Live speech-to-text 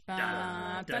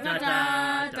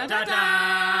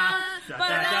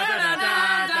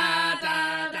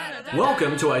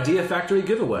Welcome to Idea Factory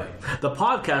Giveaway, the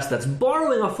podcast that's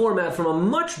borrowing a format from a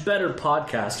much better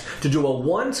podcast to do a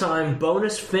one-time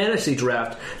bonus fantasy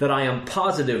draft that I am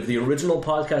positive the original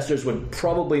podcasters would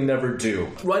probably never do.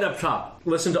 Right up top,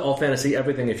 listen to All Fantasy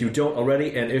Everything if you don't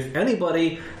already, and if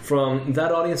anybody from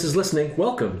that audience is listening,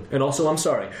 welcome. And also, I'm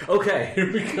sorry. Okay,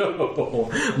 here we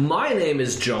go. My name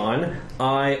is John.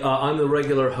 I'm the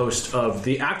regular host of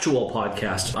the actual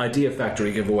podcast, Idea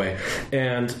Factory Giveaway,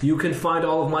 and you can find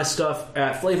all of my stuff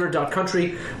at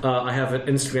flavor.country. I have an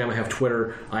Instagram, I have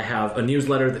Twitter, I have a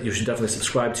newsletter that you should definitely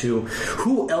subscribe to.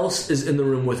 Who else is in the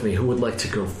room with me? Who would like to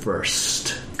go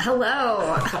first?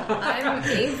 Hello, I'm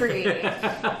Avery.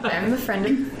 I'm a friend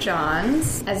of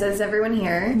John's, as is everyone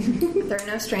here. There are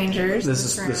no strangers.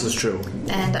 This is true.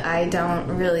 And I don't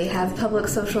really have public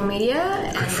social media,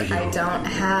 and I don't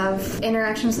have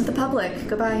interactions with the public.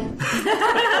 Goodbye.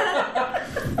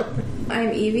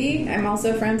 I'm Evie. I'm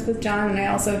also friends with John, and I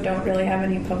also don't really have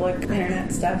any public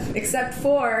internet stuff, except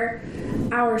for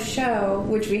our show,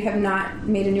 which we have not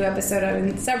made a new episode of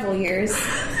in several years.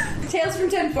 Tales from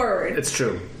 10 Forward. It's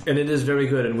true. And it is very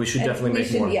good, and we should definitely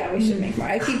make more. Yeah, we should make more.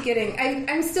 I keep getting...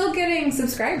 I'm still getting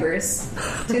subscribers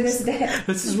to this day.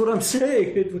 This is what I'm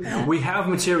saying. We have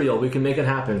material. We can make it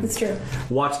happen. It's true.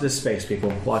 Watch this space,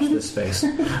 people. Watch this space.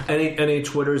 Any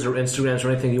Twitters or Instagrams or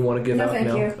anything you want to give out? Thank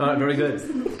you. All right, very good.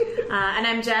 And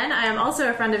I'm Jen. I am also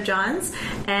a friend of John's,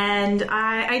 and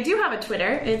I do have a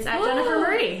Twitter. It's at Jennifer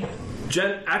Marie.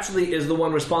 Jen actually is the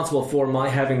one responsible for my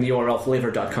having the URL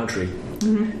flavor.country.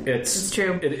 Mm-hmm. It's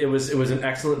true. It was an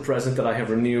excellent present that I have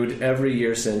renewed every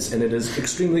year since, and it is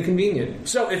extremely convenient.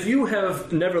 So if you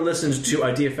have never listened to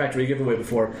Idea Factory Giveaway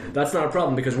before, that's not a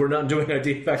problem because we're not doing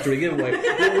Idea Factory Giveaway.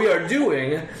 What we are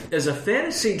doing is a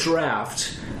fantasy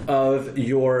draft of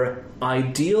your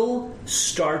ideal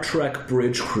Star Trek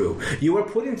bridge crew. You are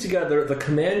putting together the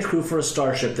command crew for a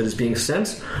starship that is being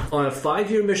sent on a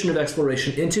 5-year mission of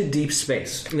exploration into deep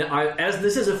space. Now, as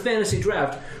this is a fantasy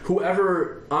draft,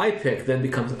 whoever I pick then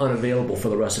becomes unavailable for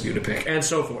the rest of you to pick, and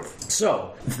so forth.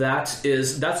 So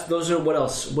those are what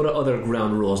else? What other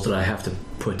ground rules did I have to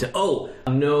put down? Oh,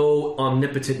 no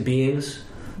omnipotent beings.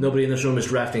 Nobody in this room is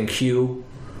drafting Q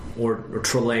or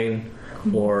Trelane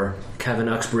or Kevin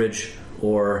Uxbridge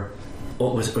or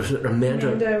what was it?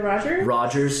 Amanda Rogers?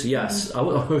 Rogers, yes. I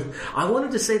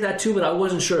wanted to say that too, but I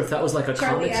wasn't sure if that was like a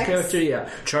Charlie comics X. character. Yeah,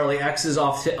 Charlie X is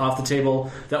off the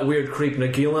table. That weird creep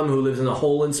Nagilum who lives in a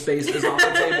hole in space is off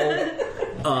the table.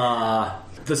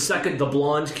 The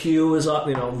blonde Q is up.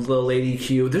 The lady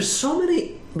Q. There's so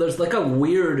many. There's like a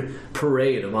weird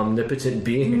parade of omnipotent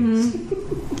beings.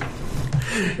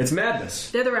 Mm-hmm. It's madness.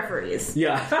 They're the referees.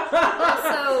 Yeah.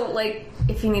 Also,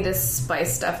 if you need to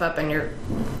spice stuff up and you're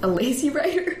a lazy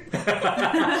writer.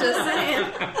 Just saying.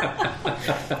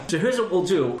 So here's what we'll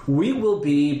do. We will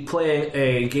be playing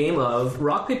a game of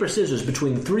rock, paper, scissors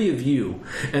between the three of you,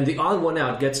 and the odd one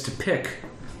out gets to pick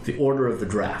the order of the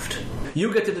draft.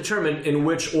 You get to determine in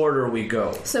which order we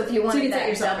go. So if you wanted that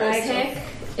yourself double first. pick,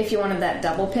 if you wanted that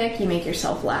double pick, you make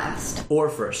yourself last. Or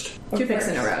first. 2 picks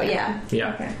in a row, yeah.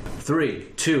 Yeah. Okay. 3,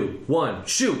 2, 1,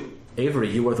 shoot! Avery,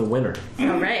 you are the winner.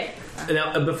 All right.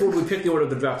 Now, before we pick the order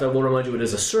of the draft, I will remind you it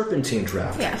is a serpentine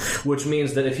draft. Yes. Which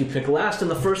means that if you pick last in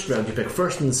the first round, you pick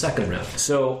first in the second round.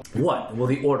 So, what will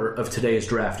the order of today's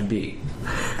draft be?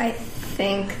 I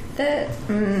think that...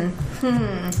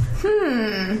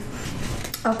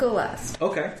 I'll go last.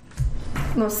 Okay.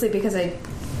 Mostly because I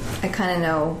kind of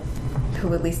know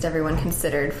who at least everyone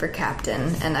considered for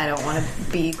captain, and I don't want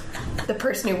to be the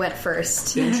person who went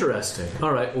first. Interesting.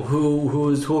 All right. Well, who?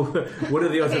 What are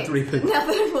the other three people? Now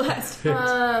that I'm last.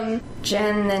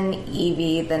 Jen, then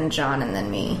Evie, then John, and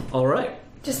then me. All right.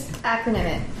 Just acronym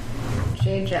it.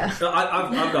 JJ.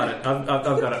 I've got it. I've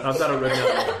got it. I've got it written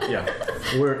down. Yeah.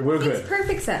 We're good. Makes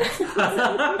perfect sense.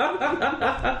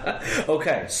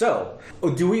 Okay, so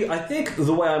I think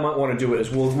the way I might want to do it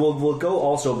is we'll go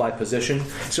also by position.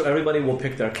 So everybody will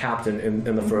pick their captain in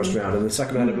the first round. In the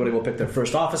second round, everybody will pick their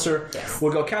first officer. Yes.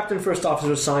 We'll go captain, first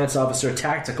officer, science officer,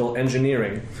 tactical,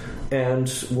 engineering,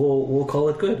 and we'll call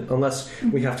it good. Unless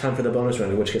we have time for the bonus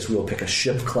round, in which case we will pick a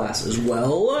ship class as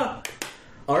well.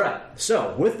 All right.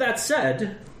 So with that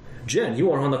said, Jen,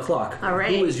 you are on the clock. All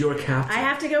right. Who is your captain? I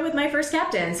have to go with my first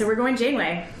captain, so we're going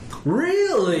Janeway.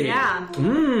 Really? Yeah.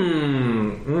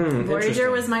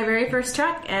 Voyager was my very first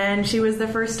Trek, and she was the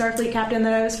first Starfleet captain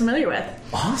that I was familiar with.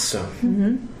 Awesome.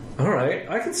 Mm-hmm. All right.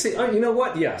 I can see... you know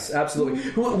what? Yes, absolutely.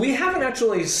 We haven't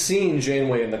actually seen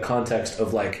Janeway in the context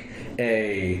of, like,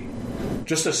 a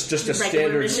Just a Regular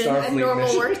standard mission. Starfleet A normal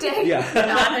mission. workday. Yeah.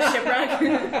 Not a shipwreck.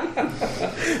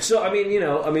 So I mean,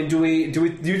 do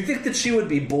you think that she would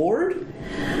be bored?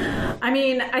 I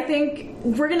mean, I think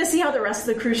we're going to see how the rest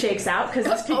of the crew shakes out because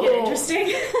this could get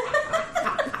interesting.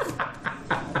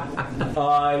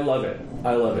 I love it.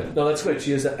 No, that's great.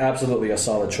 She is absolutely a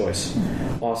solid choice.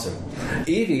 Awesome.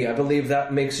 Evie, I believe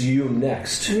that makes you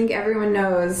next. I think everyone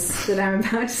knows that I'm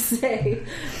about to say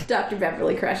Dr.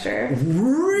 Beverly Crusher.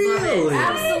 Really?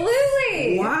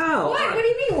 Absolutely. Wow. What? What do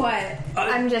you mean, what?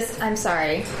 I'm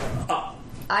sorry.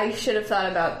 I should have thought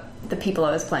about the people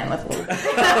I was playing with.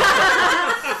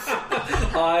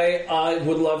 I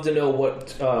would love to know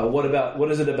what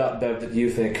is it about Bev that you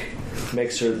think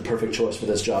makes her the perfect choice for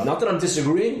this job? Not that I'm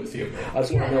disagreeing with you. I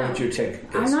just want to know what your take is.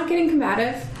 I'm not getting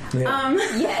combative. Yeah.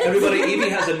 Yes. Everybody, Evie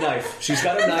has a knife. She's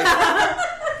got a knife.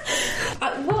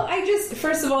 Well,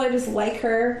 first of all, I just like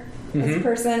her as a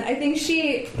person. I think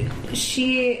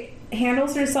she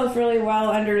handles herself really well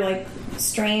under like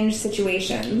strange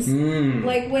situations.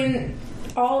 Like when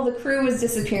all the crew was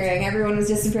disappearing, everyone was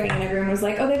disappearing, and everyone was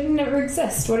like, "Oh, they didn't ever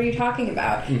exist. What are you talking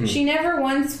about?" She never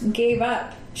once gave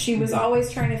up. She was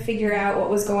always trying to figure out what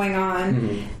was going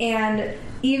on, and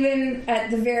even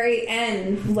at the very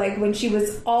end, like when she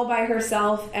was all by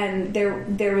herself and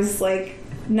there was like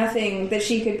nothing that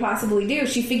she could possibly do,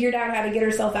 she figured out how to get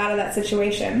herself out of that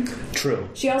situation. True.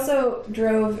 She also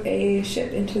drove a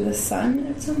ship into the sun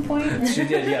at some point. She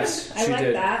did, yes. I She like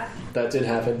did. that. That did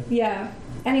happen. Yeah.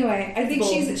 Anyway, I think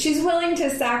she's willing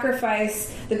to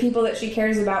sacrifice the people that she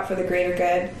cares about for the greater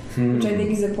good, which I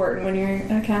think is important when you're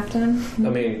a captain. I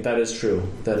mean, that is true.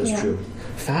 That is true.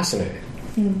 Fascinating.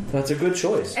 That's a good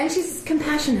choice. And she's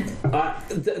compassionate.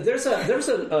 There's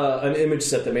an image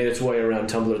set that made its way around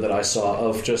Tumblr that I saw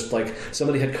of just like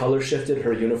somebody had color shifted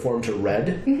her uniform to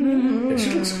red, and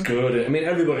she looks good. I mean,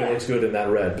 everybody looks good in that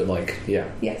red, but like, yeah,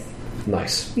 Yes.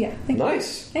 nice. Yeah. Thank you.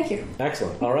 Nice. Thank you.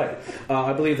 Excellent. All right.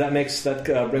 I believe that brings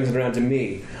it around to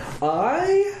me.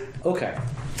 Okay.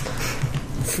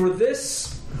 For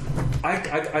this,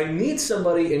 I need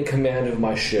somebody in command of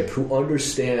my ship who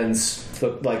understands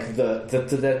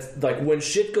that when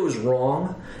shit goes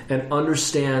wrong and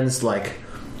understands has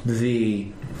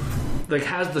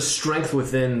the strength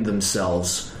within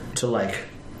themselves to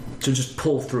just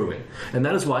pull through it. And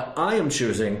that is why I am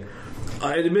choosing.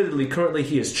 Admittedly, currently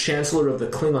he is Chancellor of the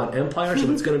Klingon Empire,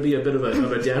 so it's going to be a bit of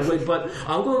a downgrade, but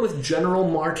I'm going with General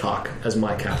Martok as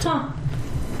my captain.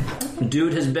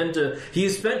 Dude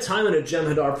he's spent time in a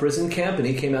Jem'Hadar prison camp, and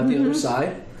he came out the other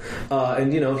side.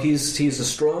 And he's a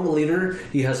strong leader.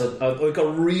 He has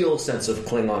a real sense of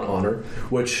Klingon honor,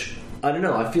 which I don't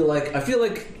know. I feel like I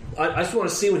just want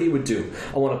to see what he would do.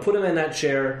 I want to put him in that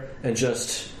chair and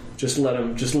just let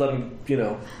him.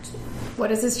 What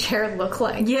does his chair look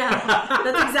like? Yeah,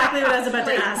 that's exactly what I was about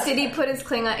to ask. Did he put his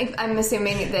Klingon? I'm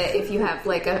assuming that if you have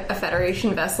like a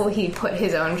Federation vessel, he put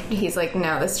his own. He's like,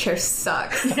 no, this chair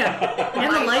sucks. Yeah.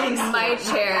 And the lighting's My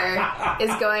chair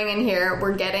is going in here.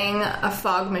 We're getting a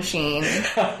fog machine,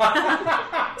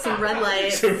 some red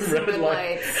lights. Some red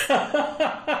lights.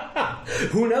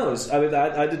 Who knows? I mean,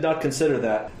 I did not consider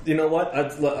that. You know what?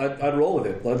 I'd roll with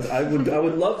it. I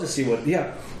would love to see what.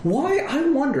 Yeah. Why? I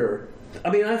wonder. I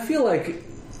mean, I feel like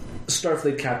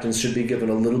Starfleet captains should be given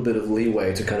a little bit of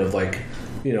leeway to kind of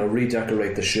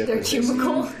redecorate the ship. Their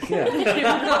cubicle. Yeah.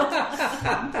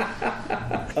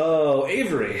 Oh,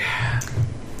 Avery.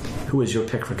 Who is your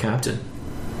pick for captain?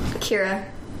 Kira.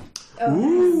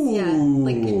 Ooh. Yeah,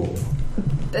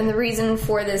 and the reason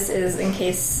for this is in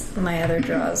case my other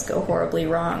draws go horribly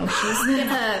wrong. She's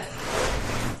gonna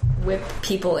whip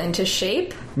people into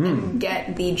shape and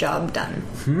get the job done.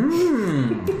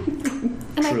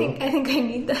 And I think I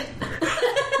need that.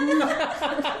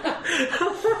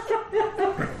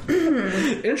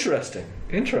 Interesting.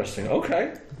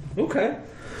 Okay.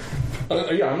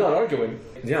 Yeah, I'm not arguing.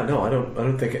 Yeah, no, I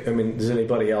don't think. I mean, does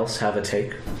anybody else have a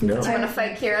take? No. Do you want to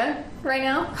fight Kira right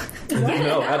now?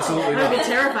 No, absolutely I'd be not.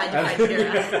 terrified to fight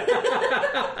Kira.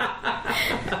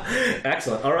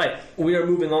 Excellent. All right, we are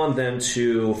moving on then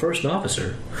to first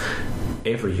officer.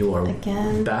 Avery, you are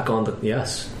Again. back on the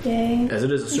yes, Yay. as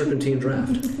it is a serpentine draft.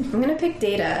 I'm gonna pick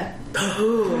Data.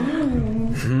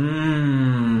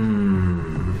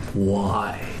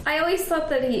 Why? I always thought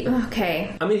that he.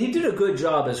 Okay. I mean, he did a good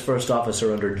job as first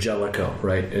officer under Jellicoe,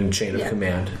 right, in Chain of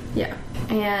Command. Yeah.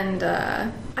 And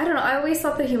I don't know. I always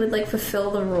thought that he would fulfill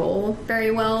the role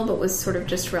very well, but was sort of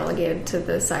just relegated to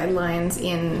the sidelines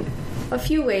in a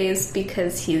few ways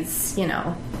because he's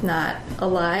not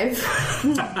alive.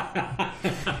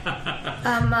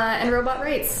 And robot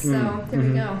rights. So there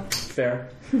we go. Fair.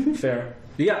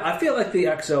 Yeah, I feel like the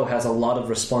XO has a lot of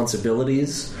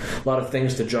responsibilities, a lot of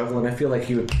things to juggle, and I feel like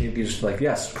he'd be just like,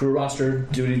 yes, crew roster,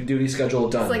 duty schedule,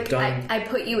 done. It's like, done. I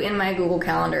put you in my Google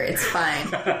Calendar. It's fine.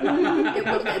 It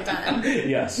will get done.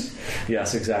 Yes,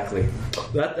 exactly.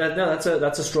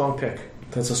 That's a strong pick.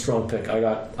 That's a strong pick. I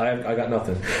got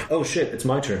nothing. Oh shit, it's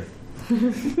my turn.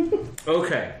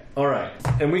 Okay, all right,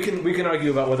 and we can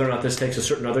argue about whether or not this takes a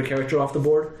certain other character off the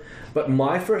board, but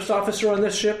my first officer on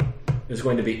this ship is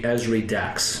going to be Ezri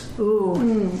Dax.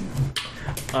 Ooh.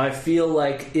 I feel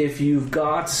like if you've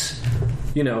got,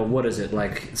 what is it,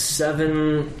 like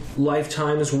 7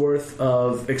 lifetimes worth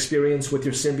of experience with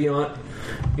your symbiote,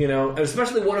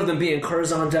 especially one of them being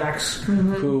Curzon Dax,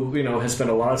 who, has spent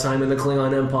a lot of time in the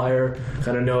Klingon Empire,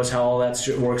 kind of knows how all that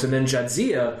shit works, and then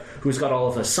Jadzia, who's got all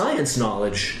of the science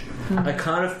knowledge. I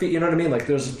kind of feel, you know what I mean? Like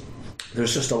there's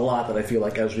just a lot that I feel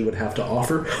like Ezri would have to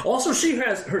offer. Also, she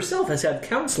herself has had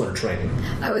counselor training.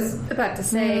 I was about to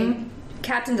say,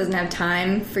 Captain doesn't have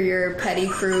time for your petty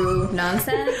crew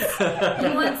nonsense.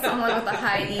 You want someone with a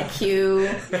high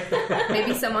EQ,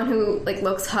 maybe someone who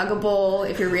looks huggable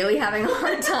if you're really having a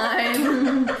hard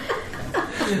time.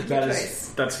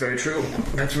 That's very true.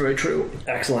 That's very true.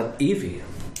 Excellent. Evie.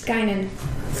 Guinan.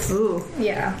 Ooh.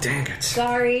 Yeah. Dang it.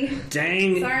 Sorry.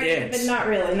 Dang Sorry, it. but not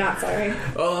really. Not sorry.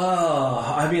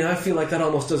 I feel like that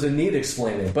almost doesn't need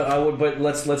explaining, but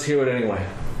let's hear it anyway.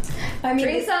 I mean,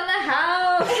 Drinks on the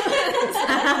house!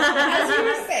 as you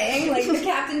were saying, the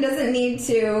captain doesn't need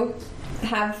to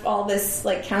have all this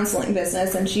counseling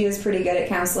business, and she is pretty good at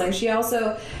counseling. She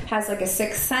also has a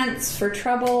sixth sense for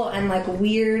trouble and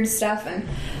weird stuff, and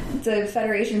the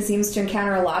Federation seems to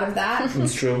encounter a lot of that.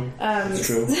 It's true. It's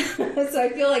true. So I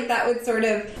feel like that would sort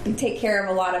of take care of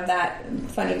a lot of that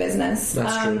funny business.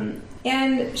 That's true.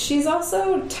 And she's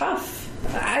also tough.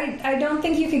 I don't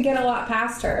think you could get a lot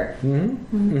past her.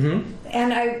 Mm-hmm. Mm-hmm.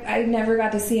 And I never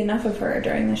got to see enough of her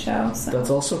during the show. So that's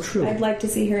also true. I'd like to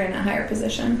see her in a higher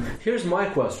position. Here's my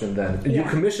question then. Yeah. You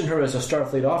commission her as a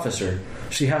Starfleet officer.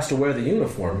 She has to wear the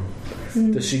uniform.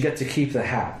 Mm-hmm. Does she get to keep the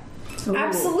hat? Ooh.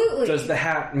 Absolutely. Does the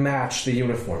hat match the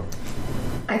uniform?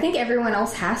 I think everyone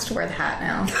else has to wear the hat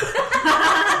now.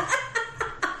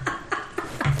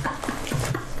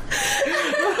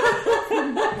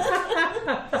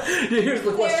 Here's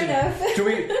the question: Do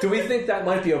we think that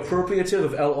might be appropriative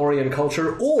of El-Orient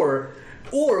culture, or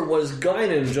was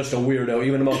Guinan just a weirdo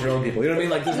even among her own people? You know what I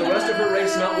mean? Does the rest of her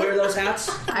race not wear those hats?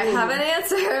 I have an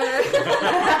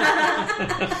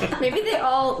answer. Maybe they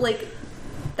all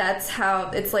that's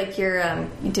how it's you're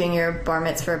doing your bar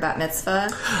mitzvah or bat mitzvah.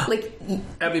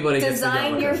 Everybody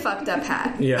design gets your fucked up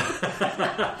hat. Yeah.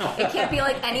 It can't be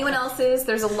like anyone else's.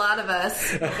 There's a lot of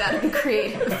us. You've got to be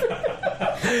creative.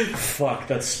 Fuck,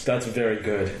 that's very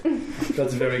good.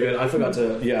 That's very good. I forgot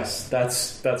to. Yes,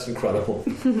 that's incredible.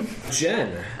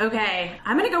 Jen. Okay,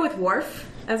 I'm gonna go with Worf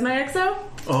as my XO.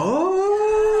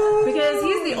 Oh. Because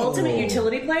he's the ultimate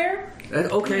utility player.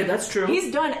 Okay, that's true.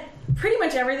 He's done pretty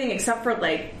much everything except for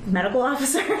medical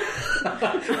officer.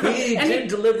 He did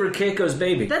deliver Keiko's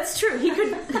baby. That's true. He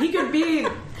could be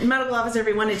medical officer if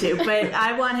he wanted to, but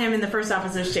I want him in the first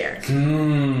officer's chair.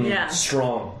 Yeah.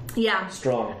 Strong. Yeah.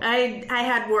 Strong. I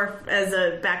had Worf as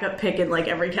a backup pick in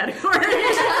every category.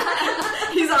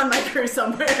 He's on my crew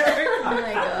somewhere. Oh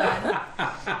my god.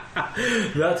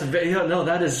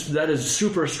 That is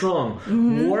super strong.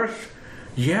 Mm-hmm. Worf.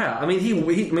 Yeah, I mean, he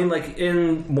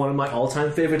in one of my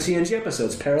all-time favorite TNG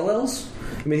episodes, Parallels.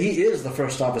 I mean, he is the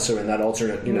first officer in that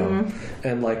alternate, and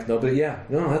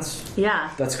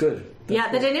that's good. The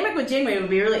dynamic with Janeway would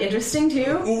be really interesting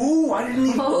too. Ooh, I didn't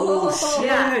even. Oh shit!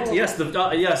 Yeah. Yes,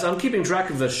 yes, I'm keeping track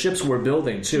of the ships we're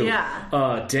building too.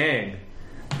 Yeah. Dang.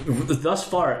 Thus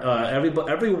far,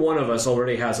 every one of us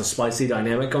already has a spicy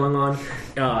dynamic going on,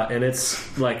 and it's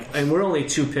and we're only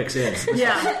 2 picks in.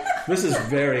 This is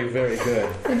very, very good.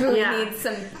 We really need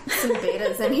some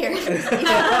betas in here.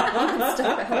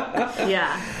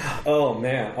 Yeah. Oh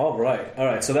man! All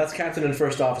right. So that's captain and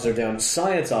first officer down.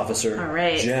 Science officer. All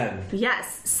right, Jen.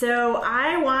 Yes. So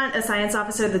I want a science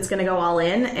officer that's going to go all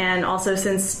in, and also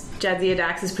since Jadzia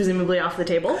Dax is presumably off the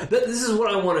table. This is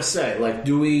what I want to say.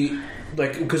 Do we?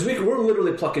 Because we're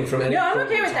literally plucking from any. No, I'm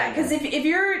okay with that. Because if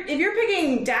you're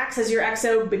picking Dax as your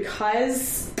XO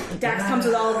because Dax comes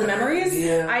with all of the memories,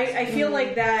 I feel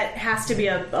like that has to be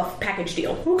a package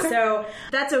deal. Okay. So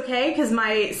that's okay because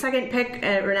my second pick,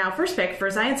 or now first pick for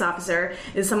a science officer,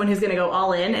 is someone who's going to go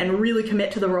all in and really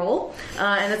commit to the role,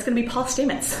 and that's going to be Paul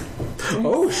Stamets.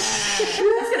 Oh shit! That's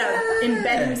going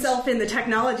embed himself in the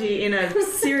technology in a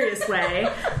serious way.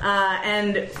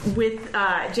 And with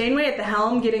Janeway at the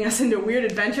helm getting us into weird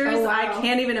adventures, Oh, wow. I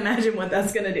can't even imagine what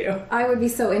that's going to do. I would be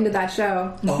so into that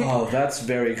show. Oh, that's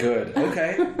very good.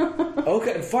 Okay.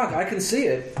 Okay, fuck, I can see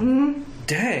it.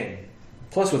 Dang.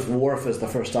 Plus with Worf as the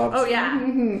first officer. Oh, yeah.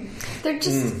 They're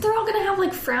all gonna have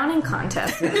like frowning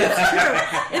contests.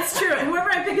 It's true. Whoever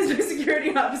I pick as my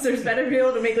security officers better be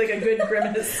able to make like a good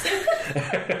grimace.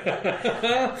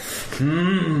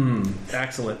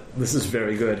 Excellent. This is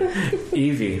very good.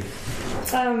 Evie.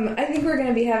 I think we're going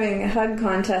to be having a hug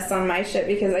contest on my ship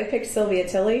because I picked Sylvia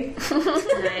Tilly.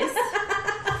 Nice.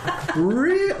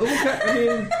 Really? Okay. I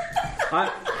mean,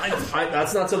 I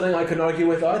that's not something I can argue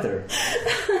with either.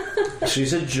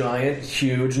 She's a giant,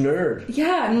 huge nerd.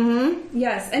 Yeah.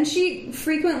 Yes. And she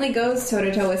frequently goes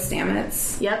toe-to-toe with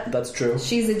Stamets. Yep. That's true.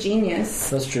 She's a genius.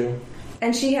 That's true.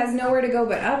 And she has nowhere to go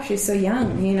but up. She's so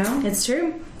young, you know? It's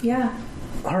true. Yeah.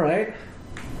 All right.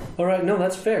 No,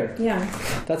 that's fair. Yeah.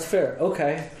 That's fair.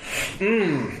 Okay.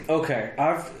 Okay.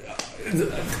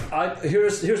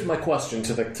 Here's my question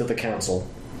to the council,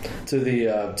 to the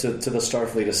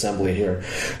Starfleet Assembly here.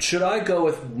 Should I go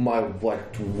with my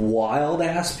wild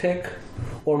ass pick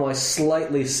or my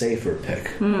slightly safer pick?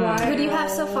 Who do you have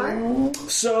so far?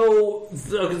 So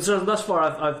thus far,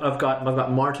 I've got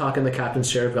Martok in the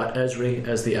captain's chair. I've got Esri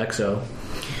as the XO.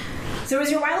 So is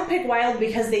your wild pick wild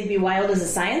because they'd be wild as a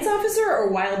science officer, or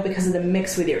wild because of the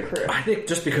mix with your crew? I think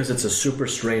just because it's a super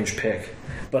strange pick.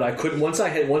 But I couldn't. Once I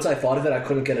thought of it, I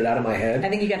couldn't get it out of my head. I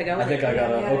think you got to go with I think it. I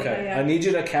gotta. Okay. yeah. I need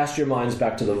you to cast your minds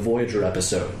back to the Voyager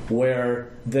episode where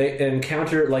they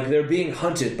encounter, they're being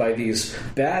hunted by these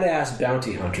badass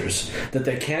bounty hunters that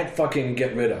they can't fucking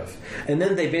get rid of, and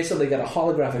then they basically get a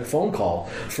holographic phone call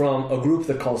from a group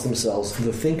that calls themselves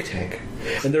the Think Tank,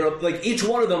 and they're each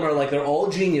one of them are they're all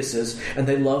geniuses and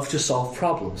they love to solve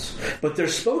problems, but their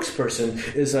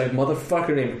spokesperson is a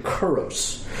motherfucker named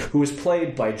Kuros, who is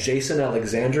played by Jason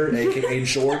Alexander, aka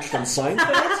George from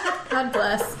Seinfeld. God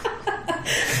bless.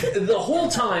 The whole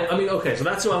time, so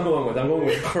that's who I'm going with. I'm going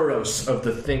with Kuros of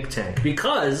the Think Tank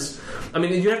because,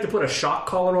 you have to put a shock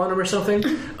collar on him or something,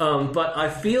 but I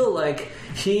feel like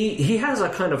he has a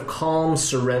kind of calm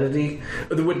serenity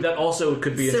that also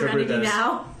could be interpreted Serenity as...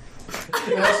 now.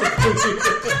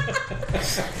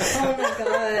 Oh my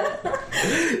god.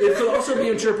 It could also be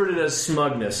interpreted as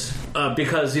smugness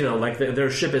because, their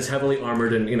ship is heavily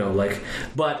armored and,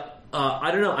 but...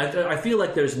 I don't know. I feel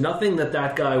like there's nothing that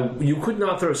guy... You could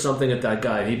not throw something at that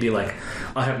guy and he'd be like,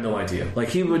 I have no idea.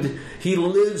 He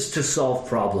lives to solve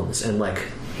problems and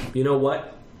you know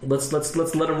what? Let's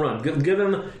let him run. Give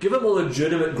him a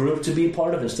legitimate group to be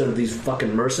part of instead of these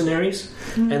fucking mercenaries.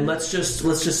 And let's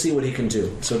just see what he can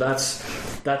do. So that's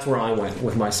where I went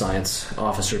with my science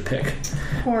officer pick.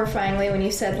 Horrifyingly, when you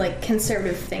said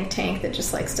conservative think tank that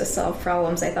just likes to solve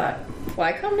problems, I thought,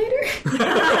 Y Combinator?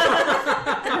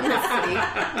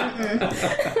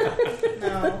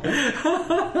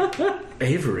 No.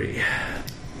 Avery,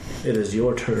 it is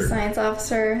your turn. Science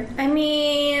officer.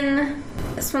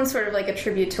 This one's sort of like a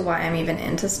tribute to why I'm even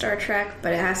into Star Trek,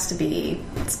 but it has to be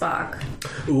Spock.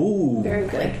 Ooh. Very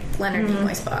Leonard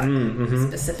Nimoy Spock,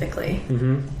 specifically.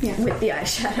 Yeah. With the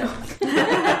eyeshadow.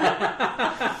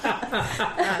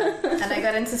 And I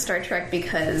got into Star Trek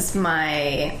because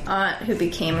my aunt, who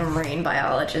became a marine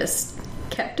biologist,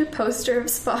 kept a poster of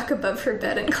Spock above her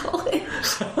bed in college.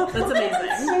 That's amazing.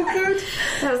 So good.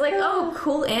 I was like, oh,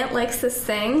 cool, aunt likes this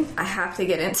thing. I have to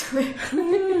get into it.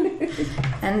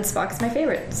 And Spock's my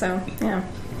favorite, so yeah.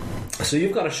 So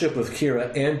you've got a ship with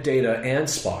Kira and Data and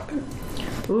Spock.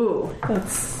 Ooh.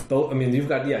 That's Both. You've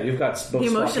got both The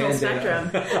emotional Spock and spectrum.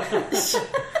 Data.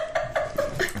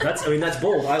 That's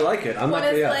bold. I like it. One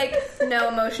is no,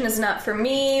 emotion is not for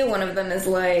me. One of them is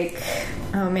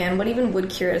oh man, what even would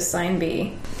Kira's sign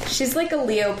be? She's like a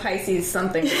Leo, Pisces,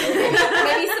 something.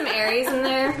 Maybe some Aries in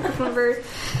there. Remember?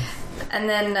 And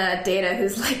then Data,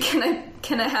 who's like,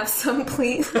 can I have some,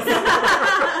 please?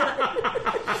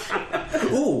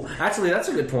 Ooh, actually, that's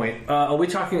a good point. Are we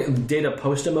talking Data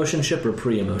post-emotion ship or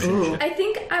pre-emotion ship? I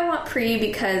think I want pre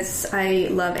because I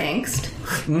love angst.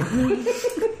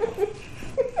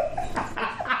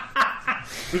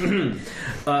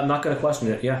 I'm not going to question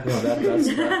it. Yeah, no, that's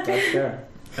fair.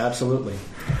 Absolutely.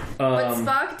 But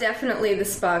Spock, definitely the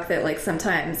Spock that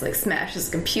sometimes smashes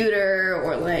a computer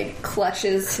or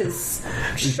clutches his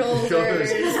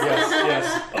shoulders.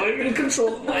 Yes. I'm in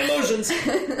control of my emotions.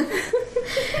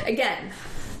 Again,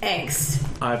 angst.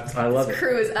 I love it.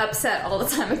 Crew is upset all the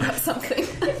time about something.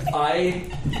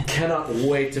 I cannot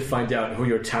wait to find out who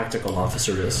your tactical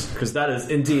officer is, because that is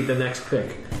indeed the next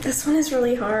pick. This one is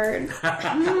really hard.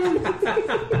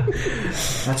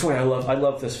 That's why I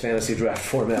love this fantasy draft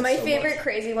format. My so favorite much.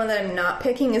 crazy one that I'm not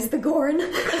picking is the Gorn.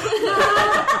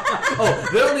 Oh,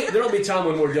 there'll be time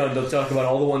when we're done to talk about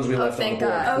all the ones we left on thank the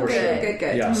board. God. for Okay, sure.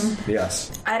 good. Yes,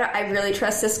 yes. I really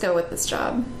trust Cisco with this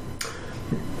job.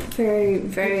 Very,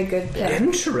 very good pick.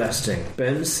 Interesting.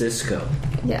 Ben Sisko,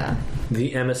 Yeah.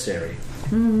 the emissary,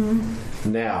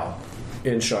 now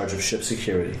in charge of ship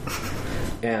security.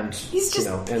 And He's just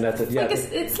and at the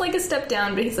it's like a step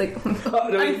down, but he's like, I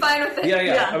I'm mean, fine with it.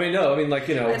 Yeah. I mean, I'd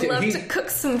I'd love he, to cook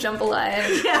some jambalaya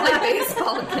and play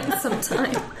baseball again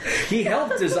sometime. he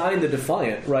helped design the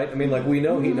Defiant, right? I mean, we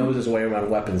know he knows his way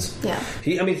around weapons. Yeah.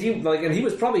 And he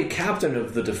was probably captain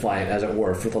of the Defiant, as it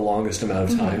were, for the longest amount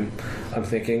of time. I'm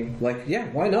thinking,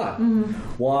 why not?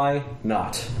 Why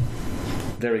not?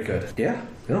 Very good. Yeah.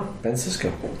 No, Ben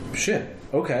Sisko. Shit.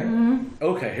 Okay.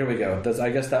 Okay, here we go. I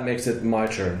guess that makes it my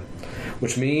turn.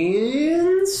 Which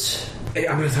means... I'm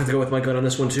going to have to go with my gut on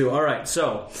this one, too. All right,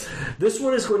 so this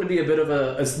one is going to be a bit of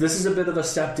this is a bit of a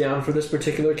step down for this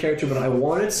particular character, but I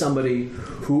wanted somebody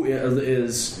who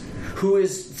is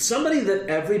somebody that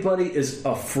everybody is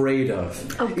afraid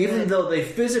of. Oh, good. Even though they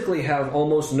physically have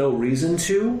almost no reason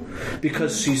to,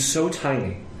 because she's so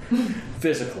tiny.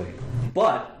 Physically.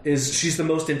 But she's the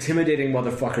most intimidating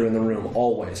motherfucker in the room,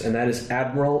 always. And that is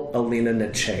Admiral Alina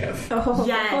Nechayev. Oh.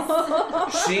 Yes.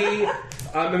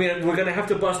 We're going to have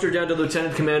to bust her down to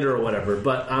Lieutenant Commander or whatever,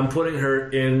 but I'm putting her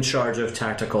in charge of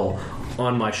tactical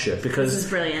on my ship. Because, this is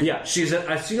brilliant. Yeah,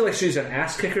 I feel like she's an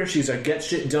ass kicker. She's a get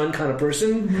shit done kind of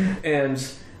person. And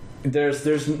there's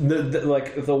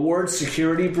the word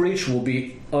security breach will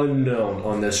be unknown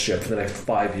on this ship for the next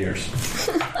 5 years.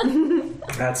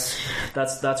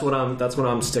 That's what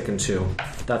I'm sticking to.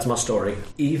 That's my story.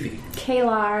 Evie.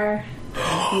 Kalar.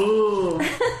 Ooh.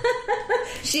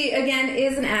 She, again,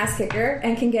 is an ass kicker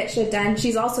and can get shit done.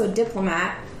 She's also a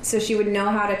diplomat, so she would know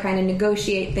how to kind of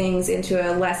negotiate things into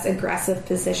a less aggressive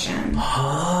position.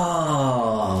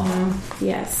 Oh.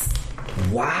 Yes.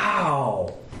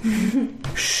 Wow.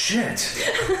 Shit.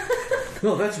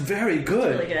 No, that's very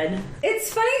good. Really good.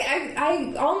 It's funny,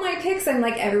 I all my picks, I'm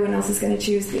like, everyone else is going to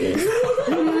choose these.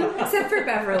 Except for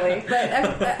Beverly.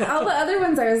 But all the other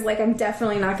ones, I was like, I'm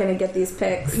definitely not going to get these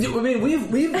picks. I mean, we've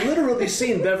literally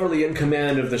seen Beverly in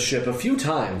command of the ship a few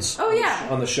times. Oh, yeah.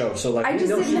 On the show, so I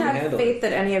just didn't have faith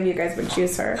that any of you guys would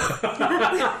choose her.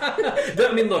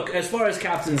 I mean, look, as far as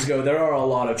captains go, there are a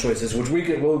lot of choices, which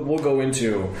we'll go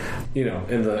into,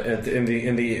 in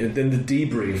the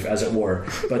debrief, as it were.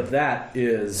 But that's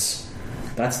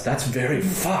very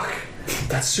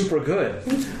that's super good.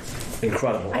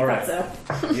 Incredible. All right. So.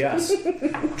 Yes.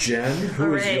 Jen,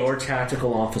 who is your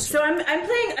tactical officer? So I'm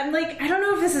playing, I don't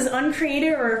know if this is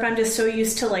uncreative or if I'm just so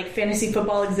used to fantasy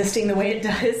football existing the way it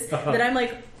does that I'm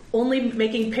only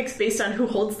making picks based on who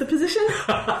holds the position. So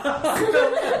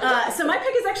my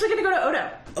pick is actually going to go to Odo.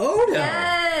 Odo!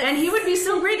 Yes! And he would be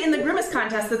so great in the Grimace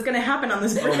contest that's going to happen on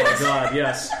this Oh bridge. my god,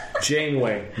 yes.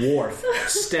 Janeway, Worf,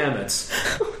 Stamets,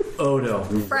 Odo.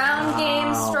 Brown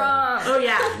game strong. Oh,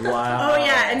 yeah. Wow. Oh,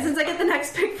 yeah. And since I get the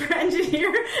next pick for Engineer,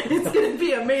 it's going to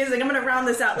be amazing. I'm going to round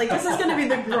this out. This is going to be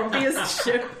the grumpiest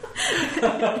ship in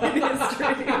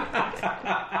history.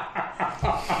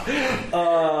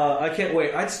 I can't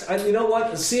wait. You know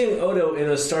what? Seeing Odo in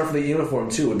a Starfleet uniform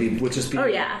too would just be. Oh,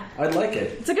 yeah. I'd like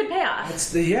it. It's a good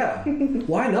payoff. Yeah.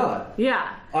 Why not?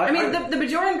 Yeah. The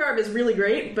Bajoran garb is really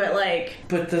great, but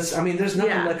But there's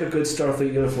nothing like a good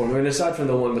Starfleet uniform. I mean, aside from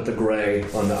the one with the gray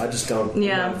on the, I just don't.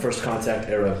 Yeah. I'm a First Contact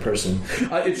era person.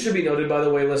 It should be noted, by the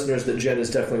way, listeners, that Jen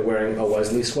is definitely wearing a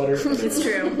Wesley sweater. It's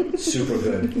true. Super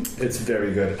good. It's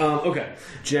very good. Okay,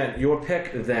 Jen, your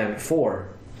pick then for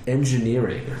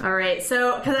engineering. All right,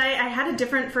 so because I had a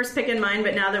different first pick in mind,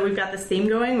 but now that we've got this theme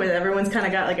going, where everyone's kind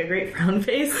of got a great frown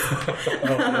face,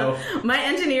 Oh, no. my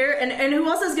engineer and who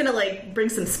also is going to bring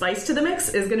some spice to the mix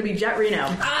is going to be Jet Reno.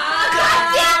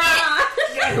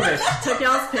 Damn it! Took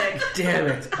y'all's pick. Damn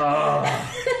it! Oh.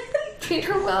 Treat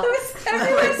her well.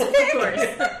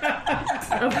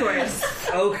 Of course.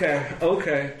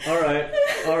 Okay. All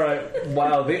right.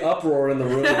 Wow, the uproar in the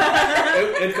room.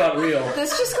 It got real.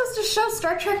 This just goes to show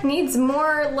Star Trek needs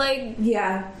more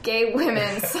gay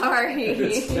women. Sorry.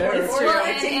 It's fair. Well,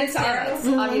 and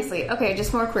Stamets, obviously. Okay,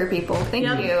 just more queer people. Thank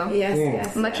you.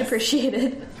 Yes. Much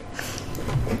appreciated.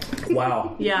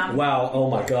 Wow. Yeah. Wow. Oh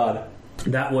my God.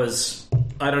 That was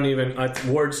I don't even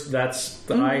words. That's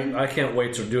I can't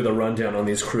wait to do the rundown on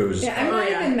these crews. Yeah, I'm not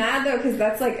even mad though because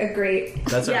that's like a great.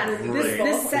 That's Yeah, a great.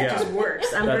 this set just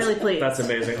works. I'm really pleased. That's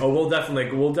amazing. Oh, we'll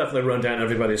definitely run down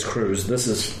everybody's crews. This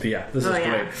is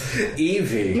great.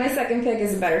 Evie. My second pick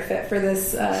is a better fit for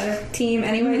this team.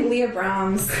 Anyway, Leah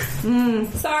Brahms.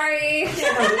 Sorry.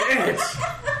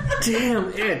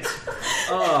 Damn it.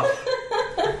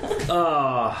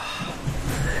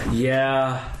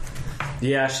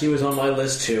 Yeah, she was on my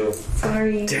list too.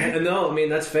 Sorry. Damn, no, I mean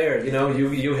that's fair. You know,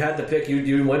 you had the pick,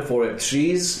 you went for it.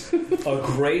 She's a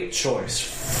great choice.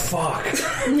 Fuck.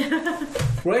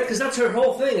 Right? Because that's her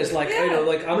whole thing. Is like, you know,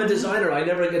 like I'm a designer. I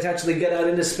never get to actually get out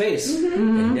into space,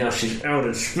 and now she's out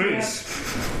in space.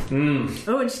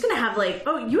 Oh, and she's gonna have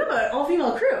you have an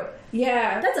all-female crew.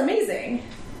 Yeah, That's amazing.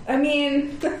 I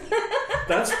mean,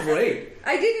 That's great.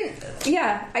 I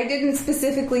didn't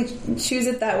specifically choose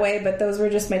it that way, but those were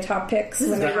just my top picks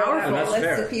when I wrote out That's a list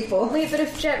fair. of people. Wait, but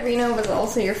if Jet Reno was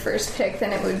also your first pick,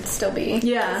 then it would still be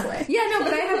this way. Yeah, no,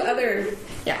 but I have other.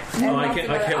 Yeah. Oh, I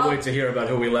can't wait to hear about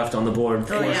who we left on the board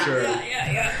for sure.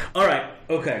 Yeah. All right,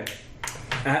 okay.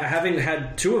 Having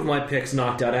had two of my picks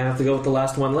knocked out, I have to go with the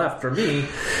last one left. For me,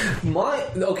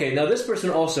 now this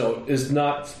person also is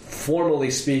not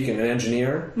formally speaking an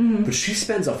engineer, but she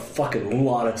spends a fucking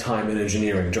lot of time in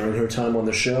engineering during her time on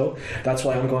the show. That's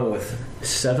why I'm going with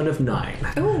 7 of 9.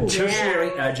 Ooh, Tertiary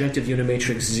Adjunctive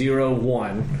Unimatrix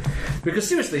 01. Because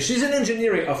seriously, she's in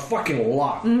engineering a fucking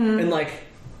lot. And like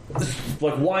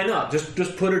why not?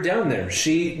 Just put her down there.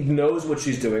 She knows what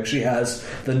she's doing. She has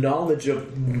the knowledge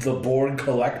of the Borg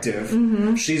collective.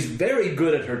 She's very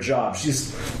good at her job.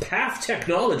 She's half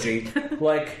technology.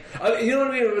 Like, you know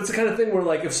what I mean? It's the kind of thing where,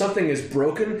 like, if something is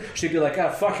broken, she'd be like,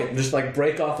 fuck it, and just, like,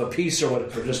 break off a piece or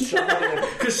whatever. Just shove it in.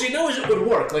 Because she knows it would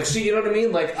work. Like, you know what I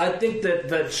mean? Like, I think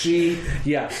that she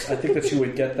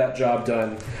would get that job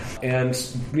done. And,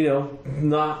 you know,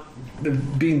 not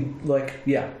being, like,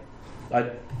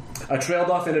 I trailed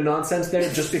off into nonsense there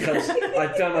just because I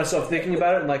found myself thinking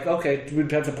about it and like, okay,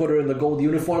 we'd have to put her in the gold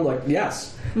uniform. Like,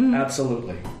 yes,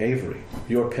 absolutely. Avery,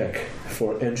 your pick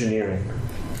for engineering.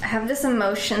 I have this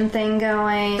emotion thing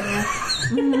going.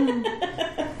 I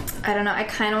don't know. I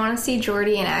kind of want to see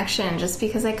Geordi in action just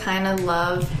because I kind of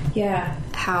love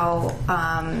how,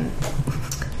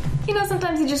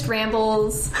 sometimes he just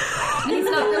rambles. He's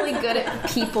not really good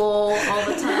at people all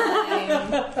the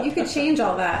time. You could change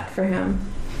all that for him.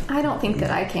 I don't think that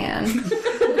I can.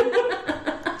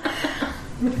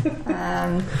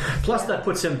 Plus, that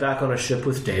puts him back on a ship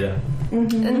with Data.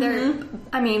 And they're,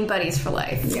 buddies for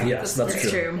life. Yeah. Yes, that's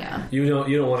true. Yeah. You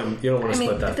don't want to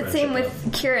split that. But the same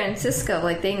with Kira and Cisco.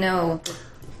 Like, they know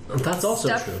that's also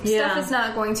stuff, true. Stuff is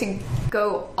not going to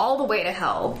go all the way to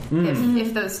hell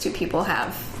if those two people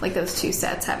have, like, those two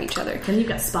sets have each other. Then you've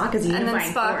got Spock as a and then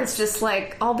unifying Spock force. is just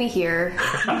like, I'll be here.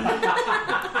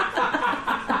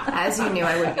 As you knew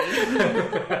I would be.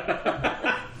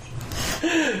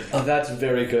 Oh, that's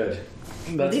very good.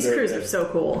 These crews are so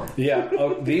cool. Yeah.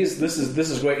 Oh, this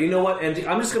is great. You know what? And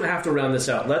I'm just going to have to round this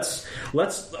out.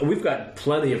 We've got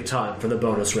plenty of time for the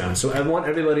bonus round, so I want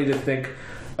everybody to think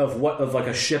of like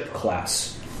a ship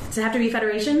class. Does it have to be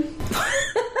Federation?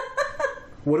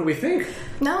 What do we think?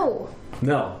 No.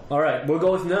 All right, we'll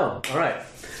go with no. All right,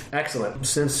 excellent.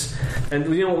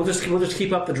 We'll just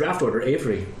keep up the draft order.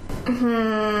 Avery.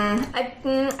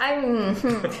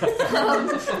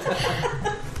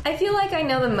 I feel like I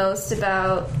know the most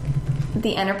about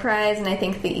the Enterprise, and I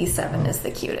think the E7 is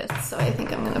the cutest, so I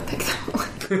think I'm going to pick that one.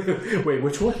 Wait,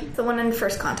 which one? The one in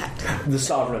First Contact. The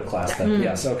Sovereign class, then.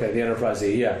 Yes, okay, the Enterprise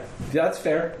E, yeah. That's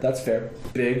fair.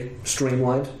 Big,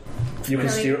 streamlined. You can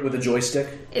steer it with a joystick.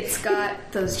 It's got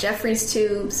those Jeffries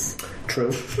tubes.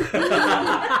 True.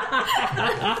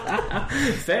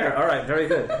 Fair. All right. Very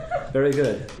good.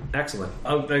 Excellent.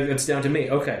 It's down to me.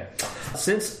 Okay.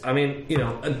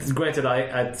 Granted,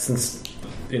 I'm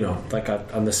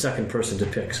the second person to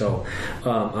pick, so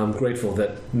I'm grateful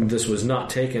that this was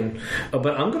not taken.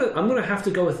 But I'm gonna have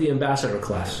to go with the Ambassador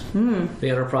class, the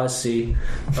Enterprise C.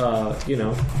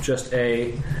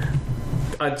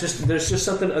 There's just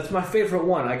something. It's my favorite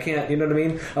one. I can't. You know what I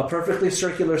mean? A perfectly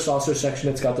circular saucer section.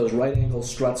 It's got those right angle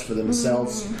struts for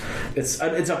themselves. It's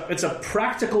a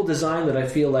practical design that I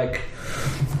feel like,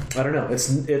 I don't know.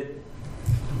 It's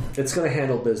going to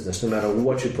handle business no matter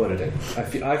what you put it in.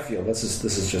 I feel this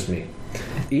is just me.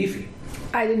 Evie.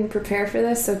 I didn't prepare for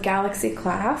this, so Galaxy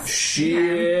class.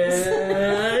 Shit,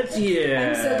 yeah.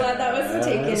 I'm so glad that wasn't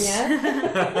taken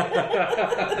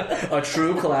yet. A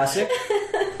true classic.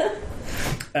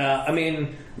 I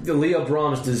mean, Leah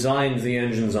Brahms designed the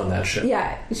engines on that ship.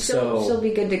 Yeah, she'll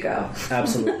be good to go.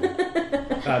 Absolutely.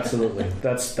 Absolutely.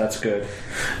 That's good.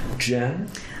 Jen?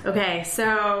 Okay,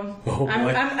 so Oh, boy.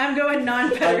 I'm going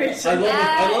non-Federation.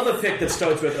 I love a pick that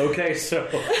starts with okay, so.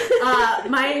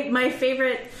 My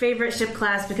favorite ship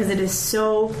class, because it is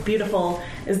so beautiful,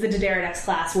 is the D'Deridex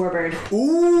class Warbird.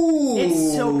 Ooh!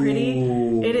 It's so pretty.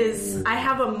 It is. I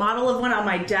have a model of one on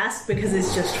my desk because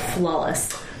it's just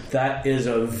flawless. That is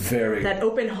a very... That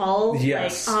open hull,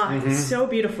 yes. It's so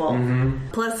beautiful.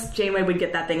 Plus, Janeway would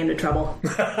get that thing into trouble.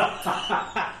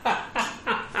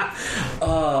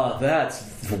 That's...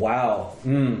 Wow. I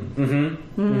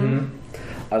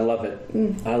love it.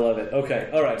 I love it. Okay,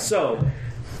 all right, so...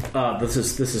 this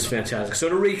is fantastic. So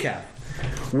to recap,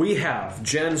 we have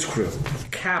Jen's crew,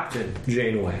 Captain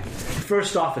Janeway,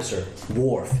 First Officer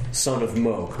Worf, son of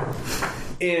Moog.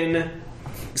 In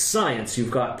science,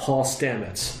 you've got Paul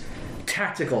Stamets.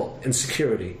 Tactical and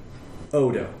security,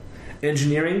 Odo.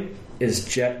 Engineering is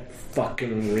Jet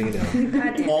fucking Reno.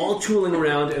 All tooling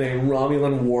around in a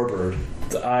Romulan warbird.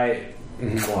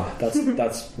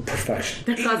 That's perfection.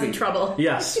 They're causing trouble.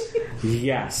 Yes.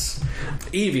 Yes.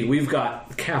 Evie, we've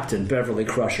got Captain Beverly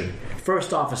Crusher.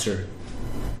 First Officer,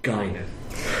 Guinan.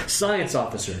 Science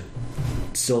Officer,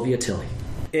 Sylvia Tilly.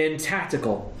 In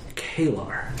Tactical,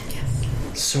 Kalar. Yes.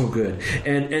 So good.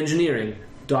 And Engineering,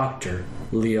 Dr.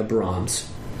 Leah Brahms.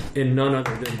 In none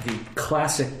other than the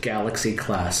classic Galaxy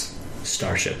class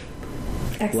starship.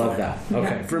 Excellent. Love that.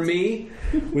 Okay. Yeah. For me,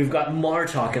 we've got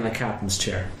Martok in the captain's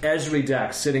chair. Ezri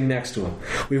Dax sitting next to him.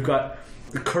 We've got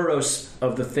the Kuros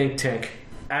of the think tank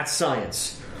at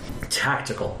Science.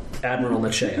 Tactical, Admiral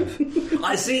Nechayev.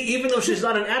 I see, even though she's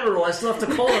not an admiral, I still have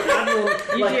to call her Admiral.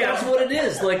 Like, that's what it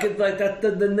is. Like that,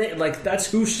 the name, like, that's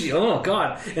who she, oh,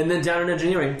 God. And then down in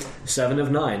engineering, 7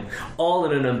 of 9. All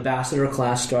in an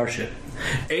ambassador-class starship.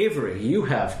 Avery, you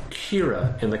have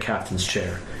Kira in the captain's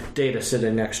chair. Data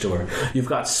sitting next to her. You've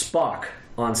got Spock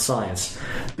on Science.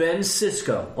 Ben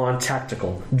Sisko on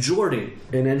Tactical. Geordi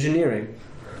in engineering.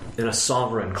 In a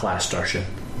Sovereign-class starship.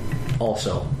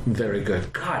 Also very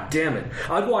good. God damn it.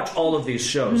 I'd watch all of these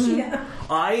shows. Yeah.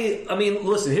 I mean,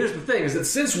 listen, here's the thing, is that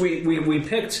since we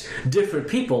picked different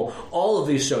people, all of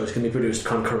these shows can be produced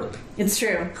concurrently. It's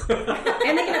true.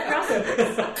 And they can have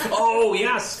crossovers. Oh,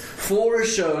 yes! 4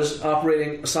 shows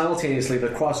operating simultaneously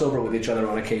that cross over with each other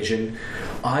on occasion.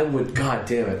 I would, God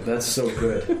damn it, that's so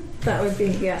good. That would be,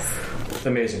 yes.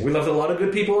 Amazing. We left a lot of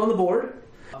good people on the board.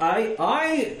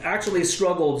 I actually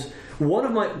struggled. One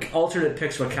of my alternate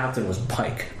picks for captain was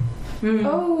Pike.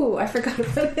 Oh, I forgot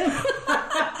about him.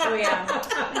 Oh yeah,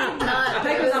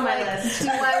 Pike was on my list. Do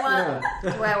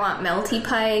I want Melty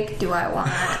Pike? Do I want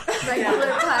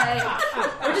regular Pike?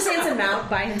 Or just Anson Mount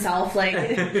by himself, like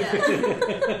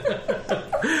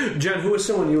Jen, who was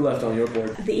someone you left on your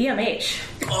board? the EMH.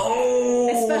 Oh,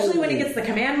 Especially when he gets the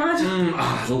command mod.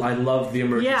 I love the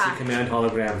emergency Yeah. command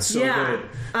hologram. So good.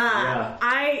 Yeah.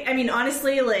 I mean,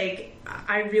 honestly, like,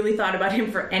 I really thought about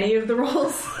him for any of the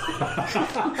roles.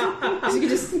 You could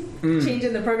just change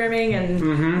in the programming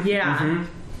and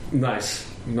Nice,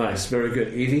 very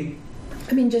good. Evie?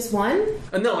 I mean, just one?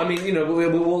 No, I mean,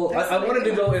 we'll. I wanted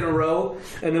to go in a row,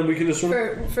 and then we can just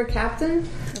sort of For captain?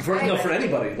 for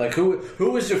anybody. Like, who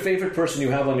was your favorite person you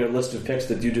have on your list of picks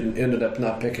that you ended up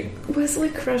not picking? Wesley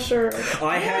Crusher.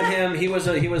 I had him. He was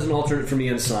an alternate for me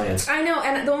in science. I know,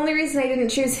 and the only reason I didn't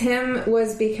choose him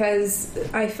was because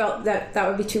I felt that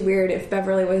would be too weird if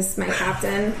Beverly was my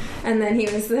captain, and then he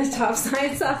was the top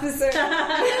science officer.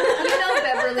 You know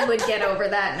Beverly would get over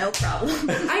that, no problem.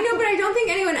 I know, but I don't think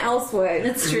anyone else would.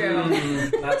 it's true.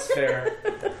 That's fair.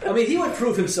 I mean, he would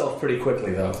prove himself pretty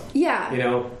quickly, though. Yeah. You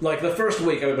know, like the first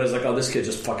week, everybody's like, "Oh, this kid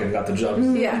just fucking got the job.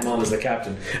 Yeah. Mom is the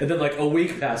captain." And then, like, a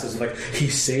week passes, and like, he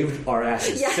saved our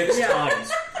asses 6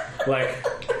 times. Like,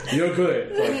 you're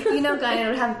good. Like, You know, Guinan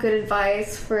would have good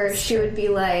advice where she would be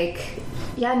like,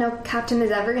 yeah, no captain is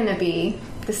ever going to be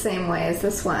the same way as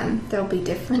this one. They'll be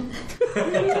different.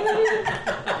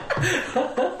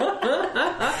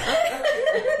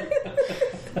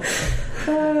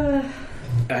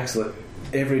 excellent.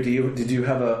 Avery, did you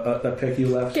have a pick you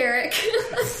left? Garrick.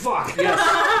 Fuck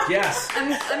yes, yes.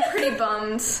 I'm pretty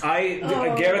bummed.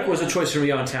 Garrick was a choice for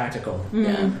me on tactical.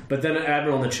 But then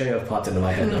Admiral Nechayev popped into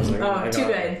my head, and I was like, "Oh, too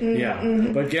good." Yeah,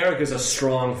 but Garrick is a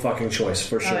strong fucking choice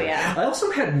for sure. Oh, yeah. I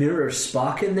also had Mirror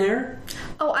Spock in there.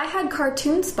 Oh, I had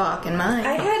cartoon Spock in mine.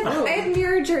 I had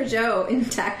Mirror Jojo in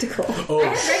tactical. Oh,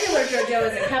 I had regular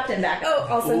JoJo as a captain back. Oh,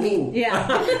 also me. Yeah.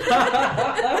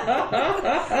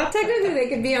 Technically, they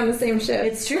could be on the same ship.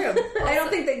 It's true. I don't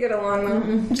think they get along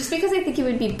though. Just because I think he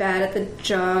would be bad at the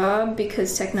job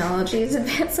because technology is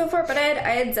advanced so far. But I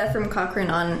had Zephram Cochrane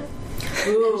on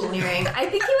engineering. I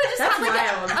think he would just That's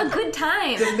have like a good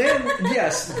time. The man,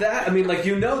 yes, that, I mean, like,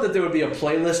 you know that there would be a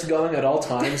playlist going at all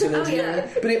times in engineering. yeah.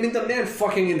 But I mean, the man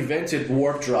fucking invented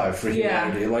warp drive for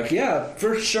humanity. Like, yeah,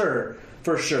 for sure.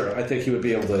 For sure. I think he would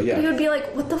be able to, He would be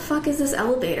like, "What the fuck is this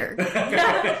elevator?"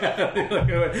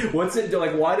 What's it,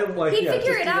 like, why do, like, He'd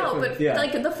figure it out, but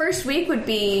like the first week would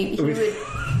be he would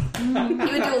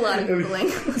do a lot of Googling.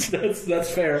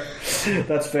 That's fair.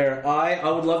 That's fair. I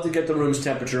would love to get the room's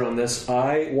temperature on this.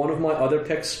 One of my other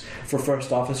picks for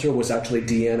first officer was actually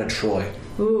Deanna Troi.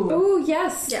 Ooh,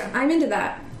 yes. Yeah. I'm into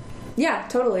that. Yeah,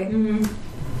 totally.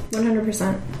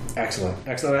 100%. Excellent.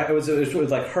 It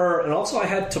was like her, and also I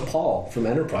had T'Pol from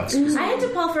Enterprise. I had to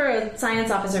call for a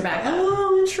science officer backup.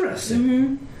 Oh,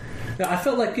 interesting. Now, I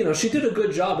felt like, she did a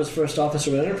good job as first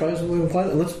officer at Enterprise.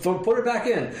 Let's put her back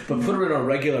in, but put her in a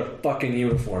regular fucking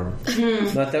uniform.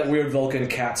 Not that weird Vulcan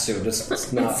cat suit.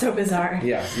 It's not. It's so bizarre.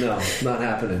 Yeah, no, not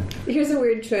happening. Here's a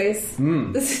weird choice.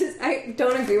 I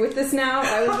don't agree with this now.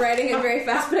 I was writing it very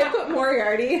fast, but I put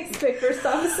Moriarty as my first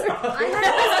officer. I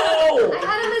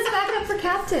had him as backup for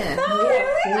captain. Oh,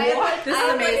 really? What? This is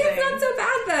Maybe amazing. it's not so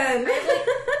bad then.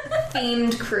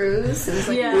 Themed cruise. It was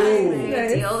like Yeah. a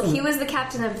Nice. deal. He was the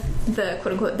captain of the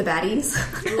quote unquote the baddies.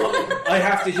 I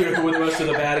have to hear who the rest of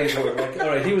the baddies were. Like, all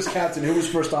right, he was captain. Who was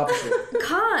first officer?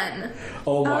 Khan.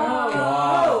 Oh my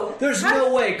god! There's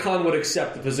no way Khan would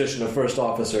accept the position of first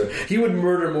officer. He would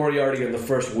murder Moriarty in the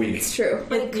first week. It's true.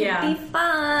 But it could Yeah. be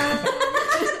fun.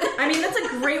 I mean, that's a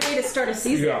great way to start a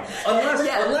season. Yeah.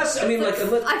 Unless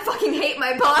I fucking hate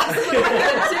my boss. What am I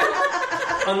gonna do?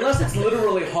 unless it's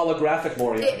literally holographic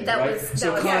Moriarty, That right? was- So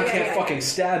that was- Khan yeah, can't yeah. fucking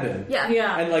stab him. Yeah.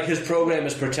 Yeah. And like his program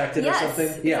is protected Yes, or something.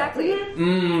 Yeah. exactly.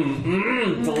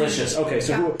 Delicious. Okay,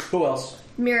 so who else?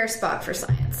 Mirror Spock for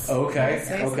science. Okay.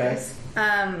 Okay.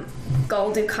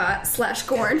 Gul Dukat /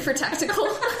 Gorn for tactical.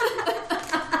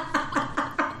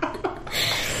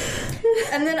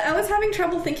 And then I was having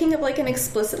trouble thinking of like an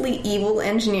explicitly evil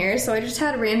engineer, so I just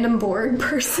had a random Borg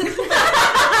person.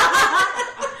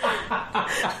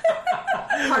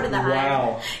 Part of the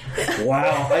hive.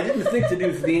 Wow. I didn't think to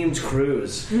do themed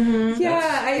cruise.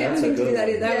 Yeah, I didn't that's a think to good do that one.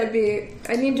 either. That would be...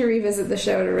 I need to revisit the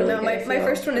show to really No, get my a feel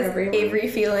first one is for everyone. Avery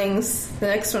Feelings. The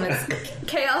next one is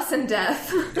Chaos and Death.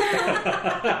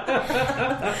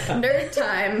 Nerd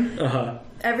time.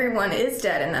 Everyone is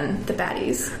dead, and then the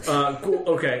baddies. Cool.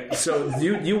 Okay, so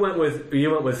you went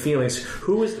with feelings.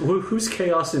 Who's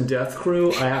Chaos and Death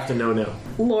crew? I have to know now.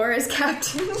 Laura's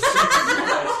captain.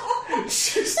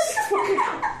 This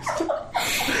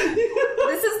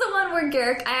is the one where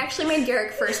Garrick. I actually made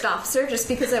Garrick first officer just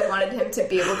because I wanted him to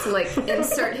be able to like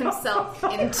insert himself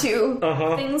into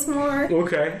things more.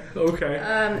 Okay.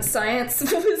 Science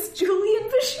was Julian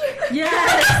Bashir.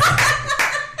 Yes.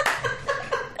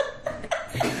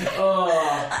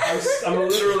 I'm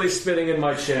literally spinning in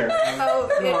my chair. Oh,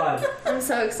 God. I'm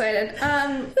so excited.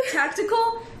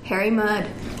 Tactical Harry Mudd.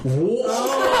 What?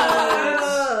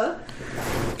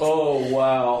 Oh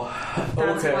wow.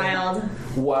 That's Okay. wild.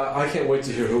 Wow. I can't wait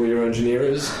to hear who your engineer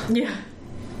is. Yeah.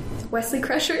 Wesley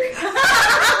Crusher.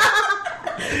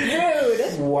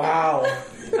 Dude. Wow.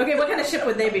 Okay, what kind of ship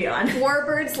would they be on?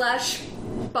 Warbird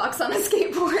 / box on a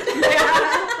skateboard.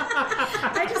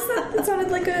 I just thought it sounded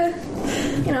like a,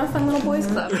 fun little boys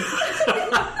club.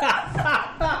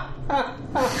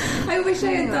 I wish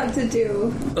I had thought to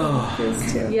do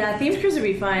those two. Yeah, themed cruise would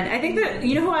be fun. I think that,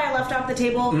 you know who I left off the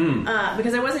table?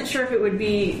 Because I wasn't sure if it would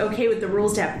be okay with the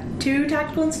rules to have 2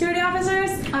 tactical and security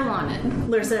officers. I want it.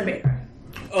 Lursa and Bator.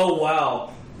 Oh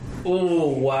wow. Oh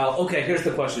wow. Okay, here's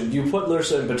the question. You put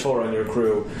Lursa and Bator on your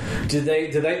crew. Do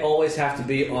they always have to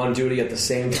be on duty at the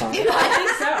same time? I think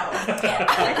so.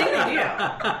 I think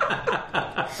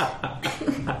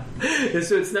they do.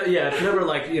 So it's not. Yeah, it's never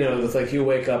like it's like you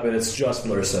wake up and it's just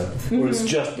Lursa, or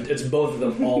it's both of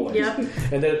them always. Yep.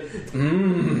 And then.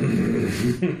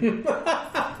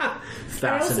 I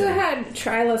Fascinating. also had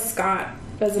Tryla Scott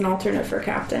as an alternate for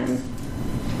captain.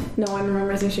 No one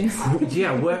remembers who she is.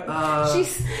 Yeah. What?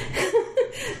 She's...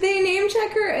 They name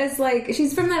check her as like...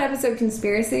 She's from that episode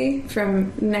Conspiracy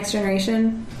from Next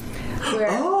Generation.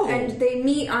 Where, and they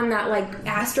meet on that like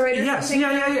asteroid or Yes. something.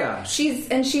 Yeah.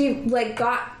 She like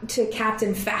got to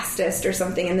captain fastest or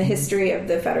something in the history of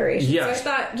the Federation. Yes. So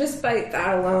I thought just by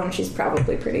that alone, she's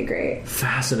probably pretty great.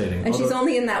 Fascinating. And she's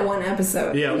only in that one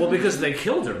episode. Yeah, well, because they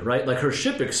killed her, right? Like her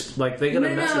ship, they get a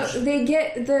message. No, they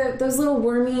get those little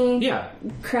wormy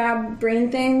crab brain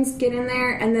things get in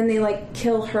there, and then they like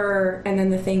kill her, and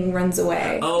then the thing runs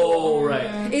away. Oh,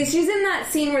 Right. She's in that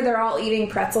scene where they're all eating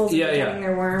pretzels and getting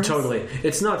their worms. Totally.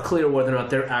 It's not clear whether or not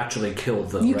they're actually killed,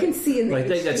 though. You right? can see in the like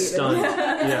they get stunned.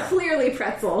 Yeah. Clearly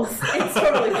pretzels. It's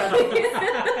totally funny.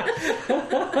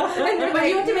 But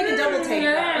you have to make a double take.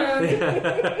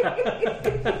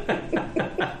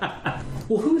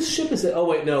 Well, whose ship is it? Oh,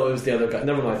 wait, no, it was the other guy.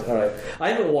 Never mind. All right. I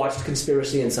haven't watched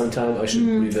Conspiracy in some time. I should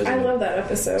revisit I it. love that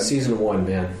episode. Season 1,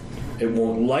 man. It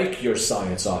won't like your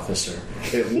science officer.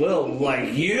 It will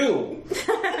like you.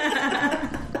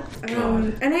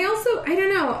 And I also, I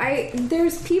don't know,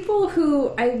 there's people who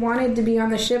I wanted to be on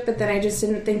the ship, but then I just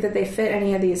didn't think that they fit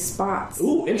any of these spots.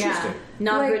 Ooh, interesting.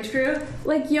 Non-bridge crew?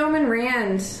 Like Yeoman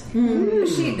Rand.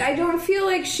 I don't feel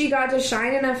like she got to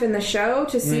shine enough in the show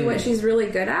to see what she's really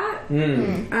good at.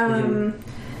 And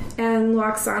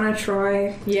Loxana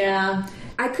Troy. Yeah.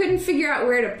 I couldn't figure out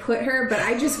where to put her, but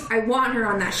I want her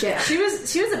on that ship. She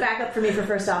was a backup for me for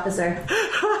first officer.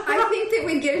 I think that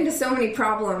we'd get into so many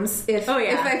problems if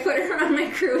I put her on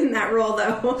my crew in that role,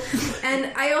 though.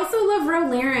 And I also love Ro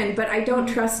Laren, but I don't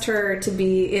trust her to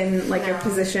be in like a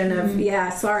position of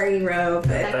sorry, Ro,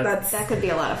 but that could be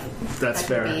a lot of. That's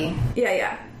fair. Could be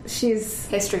yeah. She's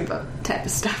history book type of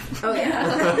stuff. Oh yeah.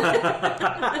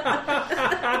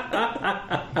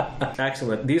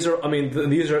 Excellent. These are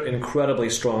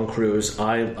incredibly strong crews.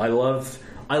 I love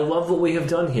what we have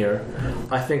done here.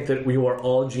 I think that we are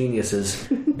all geniuses,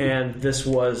 and this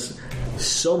was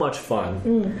so much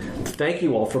fun. Thank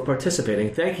you all for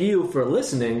participating. Thank you for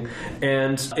listening.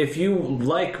 And if you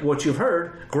like what you've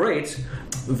heard, great.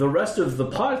 The rest of the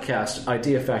podcast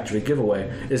Idea Factory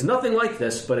giveaway is nothing like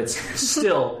this, but it's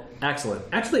still excellent.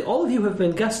 Actually, all of you have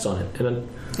been guests on it, and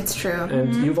It's true.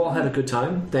 and you've all had a good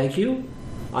time. Thank you.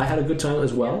 I had a good time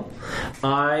as well.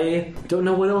 I don't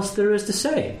know what else there is to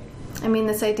say. I mean,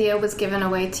 this idea was given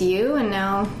away to you, and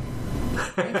now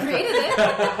you created it.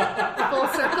 Full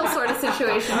circle sort of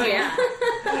situation. Oh, yeah.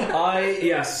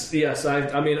 Yes.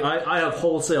 I have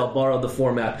wholesale borrowed the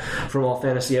format from All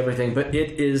Fantasy Everything, but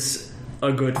it is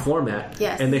a good format.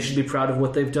 Yes. And they should be proud of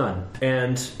what they've done.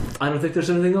 And I don't think there's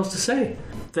anything else to say.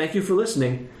 Thank you for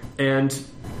listening, and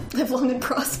Live long and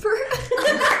prosper.